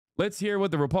Let's hear what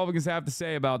the Republicans have to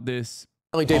say about this.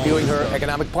 Debuting her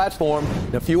economic platform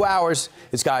in a few hours.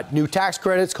 It's got new tax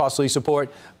credits, costly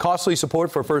support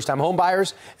for first-time home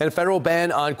buyers, and a federal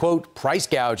ban on, quote, price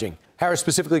gouging. Harris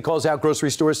specifically calls out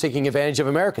grocery stores taking advantage of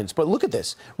Americans. But look at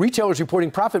this. Retailers reporting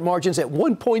profit margins at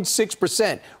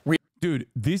 1.6%. Dude,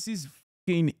 this is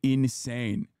fucking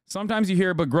insane. Sometimes you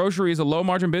hear, but grocery is a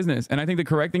low-margin business. And I think the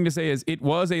correct thing to say is it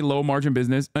was a low-margin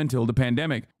business until the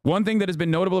pandemic. One thing that has been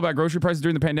notable about grocery prices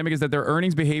during the pandemic is that their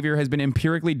earnings behavior has been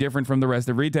empirically different from the rest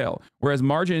of retail. Whereas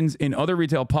margins in other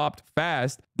retail popped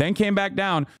fast, then came back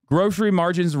down, grocery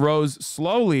margins rose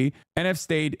slowly and have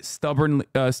stayed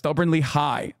stubbornly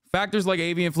high. Factors like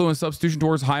avian influence substitution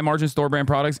towards high-margin store brand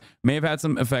products may have had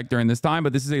some effect during this time,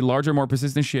 but this is a larger, more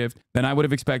persistent shift than I would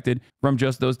have expected from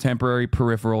just those temporary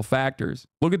peripheral factors.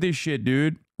 Look at this shit,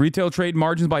 dude. Retail trade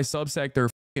margins by subsector,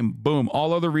 boom.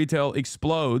 All other retail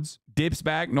explodes, dips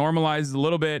back, normalizes a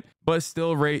little bit, but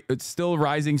still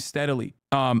rising steadily.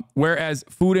 Whereas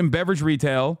food and beverage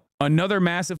retail, another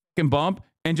massive bump,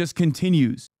 and just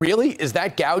continues. Really? Is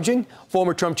that gouging?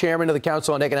 Former Trump chairman of the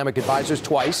Council on Economic Advisors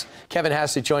twice, Kevin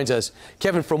Hassett, joins us.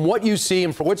 Kevin, from what you see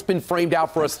and from what's been framed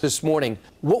out for us this morning,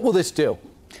 what will this do?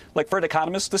 Like, for an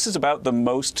economist, this is about the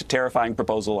most terrifying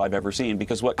proposal I've ever seen,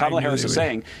 because what Kamala Harris is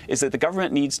saying is that the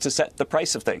government needs to set the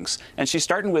price of things. And she's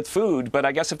starting with food, but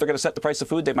I guess if they're going to set the price of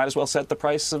food, they might as well set the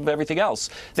price of everything else.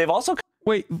 They've also...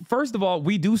 Wait, first of all,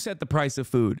 we do set the price of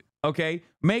food, okay?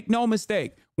 Make no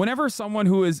mistake. Whenever someone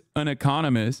who is an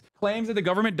economist claims that the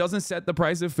government doesn't set the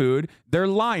price of food, they're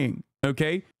lying,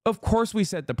 okay? Of course we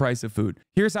set the price of food.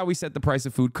 Here's how we set the price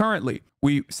of food currently.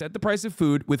 We set the price of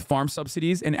food with farm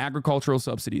subsidies and agricultural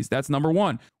subsidies. That's number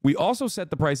one. We also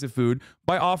set the price of food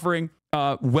by offering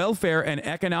welfare and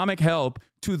economic help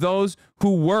to those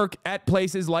who work at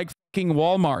places like fucking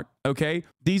Walmart, okay?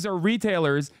 These are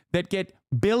retailers that get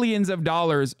billions of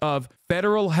dollars of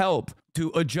federal help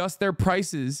to adjust their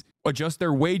prices, adjust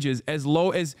their wages as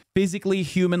low as physically,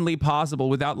 humanly possible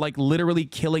without like literally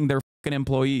killing their fucking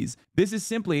employees. This is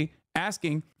simply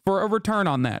asking for a return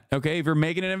on that, okay? If you're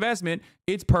making an investment,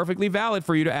 it's perfectly valid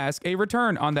for you to ask a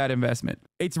return on that investment.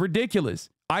 It's ridiculous.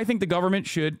 I think the government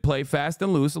should play fast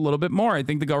and loose a little bit more. I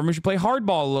think the government should play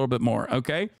hardball a little bit more,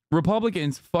 okay?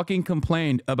 Republicans fucking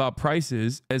complained about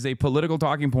prices as a political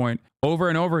talking point over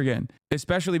and over again,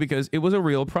 especially because it was a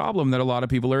real problem that a lot of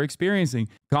people are experiencing.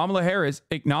 Kamala Harris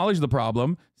acknowledged the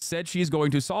problem, said she's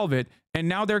going to solve it, and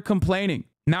now they're complaining.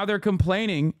 Now they're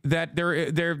complaining that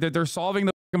they're solving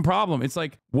the fucking problem. It's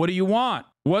like, what do you want?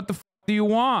 What the do you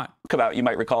want? About, you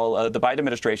might recall the Biden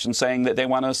administration saying that they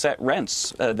want to set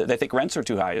rents, that they think rents are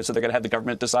too high, so they're going to have the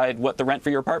government decide what the rent for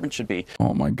your apartment should be.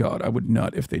 Oh my God, I would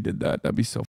nut if they did that. That'd be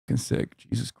so fucking sick.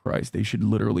 Jesus Christ, they should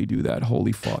literally do that.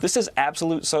 Holy fuck. This is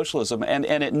absolute socialism, and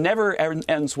it never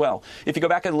ends well. If you go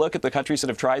back and look at the countries that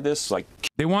have tried this, like...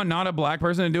 They want not a black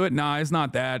person to do it? Nah, it's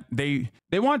not that. They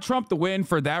want Trump to win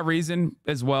for that reason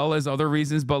as well as other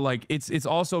reasons, but like it's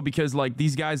also because like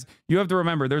these guys, you have to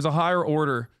remember, there's a higher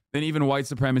order than even white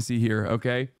supremacy here,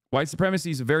 okay? White supremacy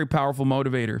is a very powerful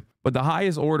motivator, but the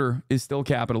highest order is still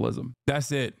capitalism.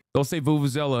 That's it. They'll say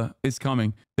vuvuzela is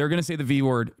coming. They're going to say the V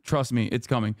word. Trust me, it's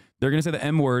coming. They're going to say the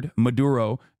M word,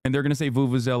 Maduro, and they're going to say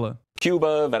vuvuzela.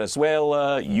 Cuba,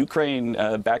 Venezuela, Ukraine,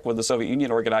 back when the Soviet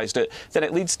Union organized it, then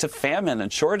it leads to famine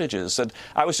and shortages. And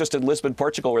I was just in Lisbon,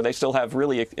 Portugal, where they still have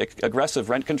really aggressive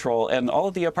rent control, and all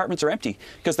of the apartments are empty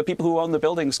because the people who own the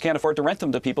buildings can't afford to rent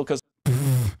them to people because...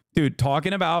 Dude,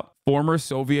 talking about former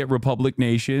Soviet Republic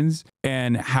nations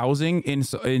and housing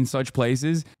in such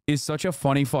places is such a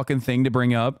funny fucking thing to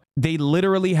bring up. They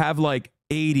literally have like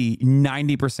 80,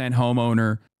 90%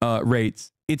 homeowner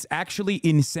rates. It's actually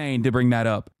insane to bring that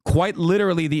up. Quite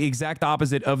literally the exact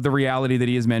opposite of the reality that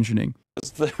he is mentioning.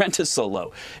 The rent is so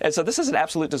low. And so this is an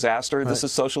absolute disaster. Right. This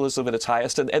is socialism at its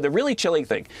highest. And the really chilling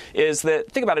thing is that,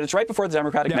 think about it, it's right before the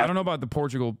Democratic... Yeah, I don't know about the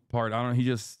Portugal part. I don't know. He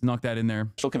just snuck that in there.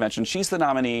 Convention. She's the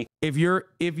nominee. If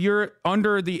you're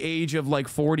under the age of like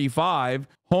 45,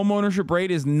 home ownership rate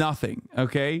is nothing,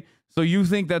 okay? So you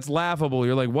think that's laughable.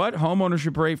 You're like, what? Home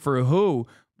ownership rate for who?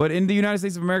 But in the United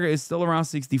States of America, it's still around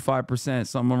 65%,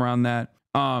 something around that.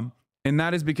 And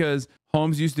that is because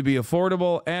homes used to be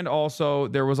affordable, and also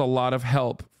there was a lot of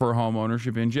help for home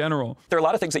ownership in general. There are a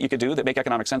lot of things that you could do that make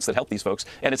economic sense that help these folks,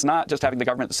 and it's not just having the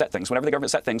government set things. Whenever the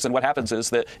government set things, then what happens is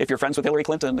that if you're friends with Hillary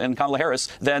Clinton and Kamala Harris,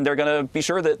 then they're going to be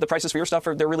sure that the prices for your stuff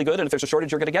they're really good, and if there's a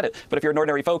shortage, you're going to get it. But if you're an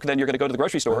ordinary folk, then you're going to go to the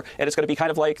grocery store, and it's going to be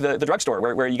kind of like the drugstore,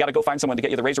 where you got to go find someone to get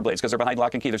you the razor blades because they're behind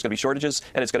lock and key. There's going to be shortages,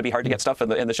 and it's going to be hard to get stuff,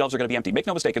 and the shelves are going to be empty. Make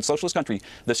no mistake, in a socialist country,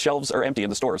 the shelves are empty in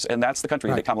the stores, and that's the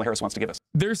country that Kamala Harris wants to give us.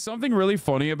 There's something really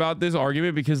funny about this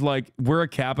argument because like we're a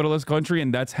capitalist country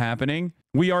and that's happening.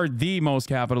 We are the most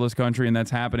capitalist country and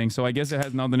that's happening. So I guess it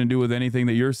has nothing to do with anything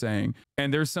that you're saying.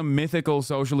 And there's some mythical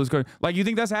socialist country. Like, you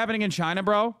think that's happening in China,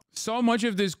 bro? So much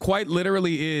of this quite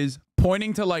literally is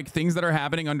pointing to like things that are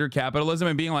happening under capitalism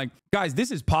and being like, guys,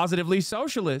 this is positively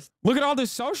socialist. Look at all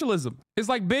this socialism. It's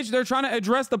like, bitch, they're trying to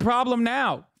address the problem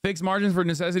now. Fixed margins for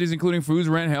necessities, including foods,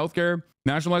 rent, healthcare,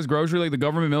 nationalized grocery like the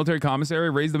government military commissary,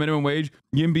 raise the minimum wage,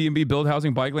 Airbnb, build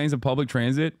housing, bike lanes, and public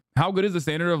transit. How good is the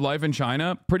standard of life in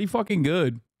China? Pretty fucking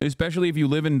good, especially if you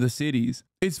live in the cities.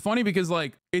 It's funny because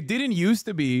like it didn't used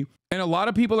to be, and a lot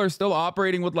of people are still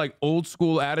operating with like old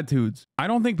school attitudes. I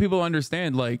don't think people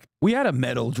understand, like, we had a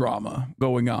medal drama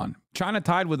going on. China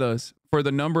tied with us for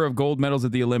the number of gold medals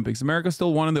at the Olympics. America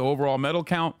still won in the overall medal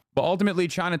count, but ultimately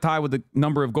China tied with the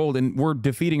number of gold, and we're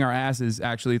defeating our asses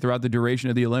actually throughout the duration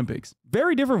of the Olympics.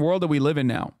 Very different world that we live in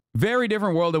now. Very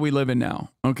different world that we live in now.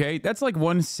 Okay, that's like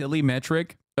one silly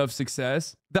metric of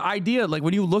success. The idea, like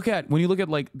when you look at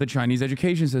like the Chinese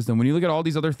education system, when you look at all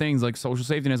these other things like social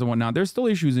safety nets and whatnot, there's still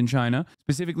issues in China,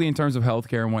 specifically in terms of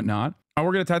healthcare and whatnot. I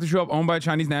work at a tattoo shop owned by a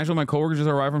Chinese national. My coworker just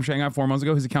arrived from Shanghai 4 months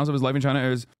ago. His accounts of his life in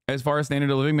China as far as standard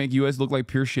of living make US look like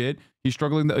pure shit. He's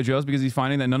struggling to adjust because he's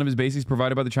finding that none of his basics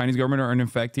provided by the Chinese government are in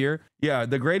effect here. Yeah,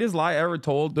 the greatest lie ever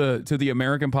told to the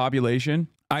American population,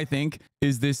 I think,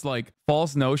 is this like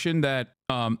false notion that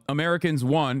Americans,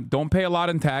 one, don't pay a lot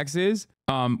in taxes.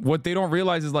 What they don't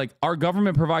realize is like our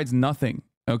government provides nothing.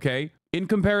 Okay. In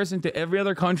comparison to every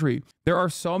other country, there are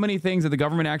so many things that the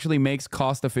government actually makes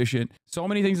cost efficient. So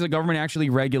many things the government actually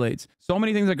regulates. So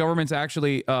many things that governments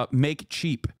actually make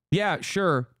cheap. Yeah,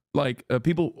 sure. Like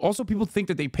people think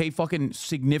that they pay fucking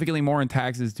significantly more in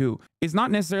taxes too. It's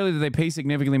not necessarily that they pay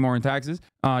significantly more in taxes.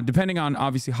 Depending on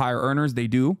obviously higher earners, they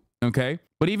do. Okay.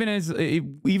 But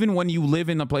even when you live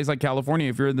in a place like California,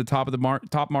 if you're in the top of the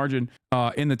top margin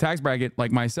in the tax bracket,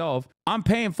 like myself, I'm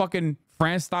paying fucking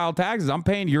France style taxes. I'm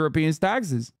paying European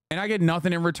taxes and I get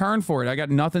nothing in return for it. I got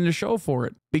nothing to show for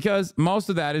it because most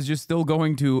of that is just still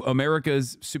going to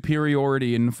America's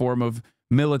superiority in the form of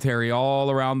military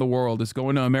all around the world. It's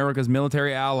going to America's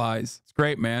military allies. It's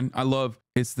great, man. I love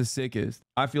it's the sickest.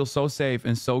 I feel so safe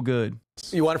and so good.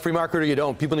 You want a free market or you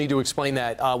don't? People need to explain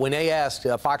that. When they asked,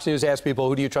 Fox News asked people,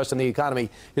 who do you trust in the economy?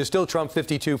 It's still Trump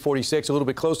 52-46, a little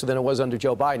bit closer than it was under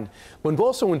Joe Biden.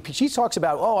 When she talks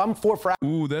about, oh, I'm for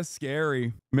Ooh, that's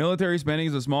scary. Military spending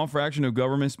is a small fraction of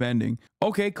government spending.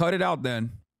 Okay, cut it out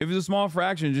then. If it's a small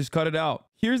fraction, just cut it out.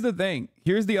 Here's the thing.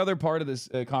 Here's the other part of this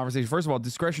conversation. First of all,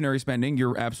 discretionary spending,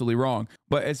 you're absolutely wrong.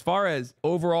 But as far as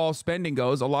overall spending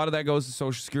goes, a lot of that goes to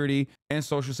Social Security and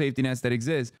social safety nets that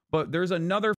exist. But there's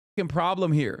another fucking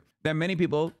problem here that many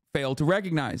people fail to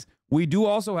recognize. We do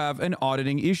also have an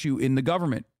auditing issue in the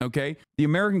government, okay? The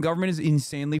American government is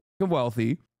insanely fucking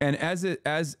wealthy. And as it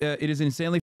is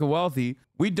insanely fucking wealthy,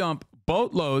 we dump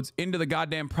boatloads into the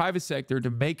goddamn private sector to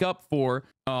make up for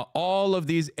all of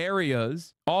these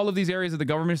areas that the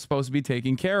government is supposed to be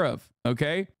taking care of.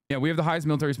 Okay. Yeah. We have the highest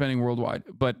military spending worldwide,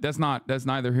 but that's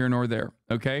neither here nor there.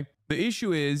 Okay. The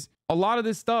issue is a lot of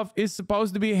this stuff is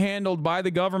supposed to be handled by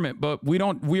the government, but we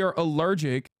are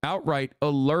outright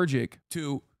allergic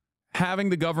to having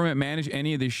the government manage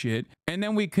any of this shit. And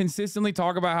then we consistently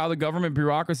talk about how the government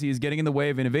bureaucracy is getting in the way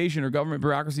of innovation or government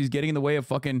bureaucracy is getting in the way of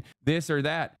fucking this or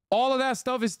that. All of that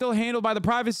stuff is still handled by the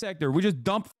private sector. We just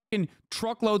dump fucking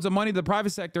truckloads of money to the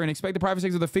private sector and expect the private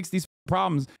sector to fix these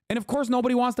problems. And of course,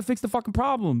 nobody wants to fix the fucking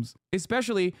problems,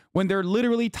 especially when they're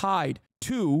literally tied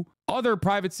to other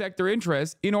private sector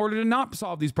interests in order to not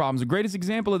solve these problems. The greatest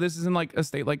example of this is in like a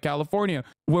state like California,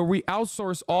 where we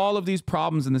outsource all of these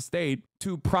problems in the state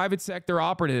to private sector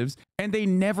operatives, and they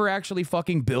never actually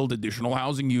fucking build additional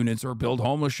housing units or build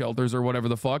homeless shelters or whatever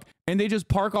the fuck. And they just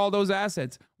park all those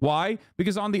assets. Why?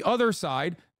 Because on the other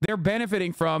side, they're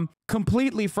benefiting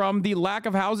completely from the lack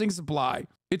of housing supply.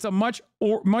 It's a much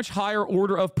higher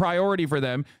order of priority for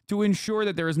them to ensure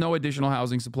that there is no additional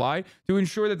housing supply, to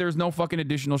ensure that there's no fucking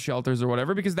additional shelters or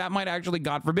whatever, because that might actually,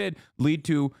 God forbid, lead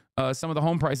to some of the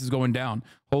home prices going down.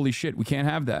 Holy shit, we can't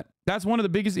have that. That's one of the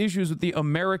biggest issues with the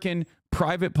American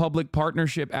private-public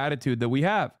partnership attitude that we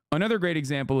have. Another great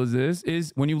example of this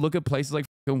is when you look at places like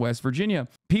West Virginia.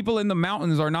 People in the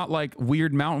mountains are not like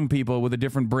weird mountain people with a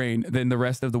different brain than the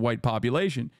rest of the white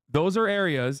population. Those are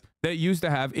areas that used to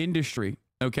have industry.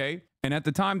 Okay. And at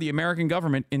the time, the American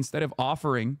government, instead of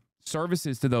offering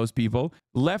services to those people,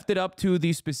 left it up to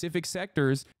the specific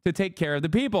sectors to take care of the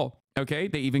people. Okay,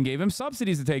 they even gave him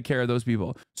subsidies to take care of those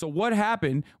people. So what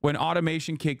happened when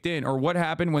automation kicked in, or what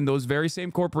happened when those very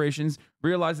same corporations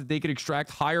realized that they could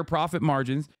extract higher profit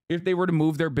margins if they were to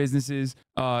move their businesses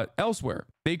elsewhere?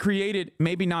 They created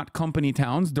maybe not company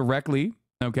towns directly,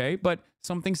 okay, but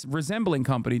something resembling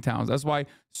company towns. That's why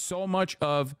so much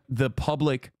of the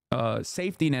public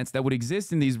safety nets that would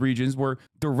exist in these regions were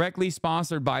directly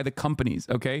sponsored by the companies,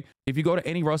 okay? If you go to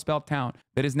any Rust Belt town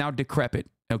that is now decrepit,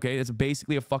 okay, it's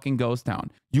basically a fucking ghost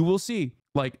town, you will see,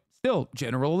 like, still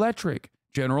General Electric,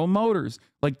 General Motors,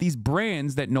 like these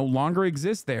brands that no longer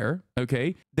exist there,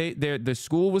 okay? The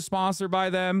school was sponsored by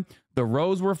them, the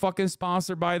roads were fucking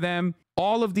sponsored by them.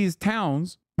 All of these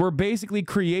towns were basically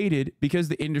created because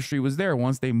the industry was there.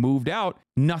 Once they moved out,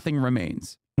 nothing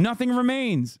remains. Nothing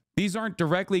remains. These aren't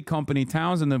directly company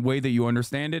towns in the way that you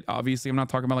understand it. Obviously, I'm not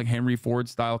talking about like Henry Ford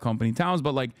style company towns,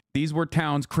 but like these were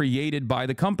towns created by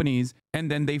the companies and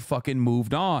then they fucking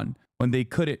moved on when they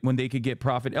could get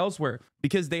profit elsewhere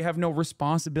because they have no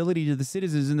responsibility to the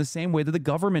citizens in the same way that the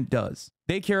government does.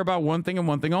 They care about one thing and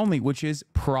one thing only, which is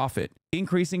profit,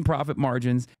 increasing profit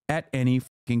margins at any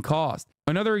fucking cost.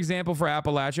 Another example for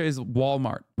Appalachia is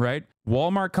Walmart, right?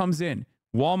 Walmart comes in.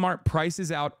 Walmart prices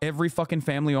out every fucking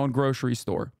family-owned grocery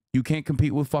store. You can't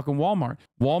compete with fucking Walmart.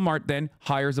 Walmart then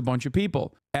hires a bunch of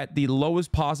people at the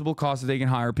lowest possible cost that they can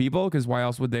hire people, because why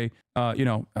else would they,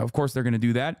 of course they're going to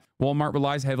do that. Walmart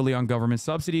relies heavily on government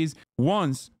subsidies.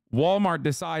 Once Walmart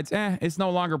decides, it's no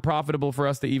longer profitable for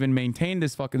us to even maintain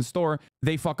this fucking store,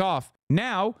 they fuck off.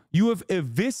 Now you have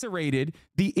eviscerated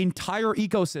the entire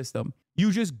ecosystem.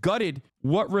 You just gutted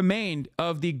what remained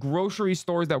of the grocery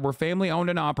stores that were family owned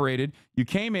and operated. You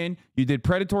came in, you did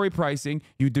predatory pricing,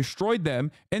 you destroyed them,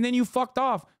 and then you fucked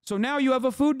off. So now you have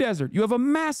a food desert. You have a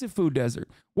massive food desert.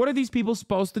 What are these people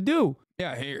supposed to do?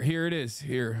 Yeah, here it is.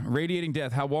 Here, radiating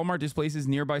death. How Walmart displaces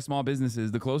nearby small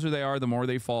businesses. The closer they are, the more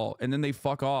they fall. And then they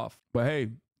fuck off. But hey,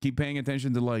 keep paying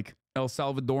attention to like El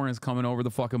Salvadorans coming over the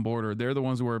fucking border. They're the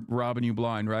ones who are robbing you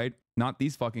blind, right? Not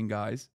these fucking guys.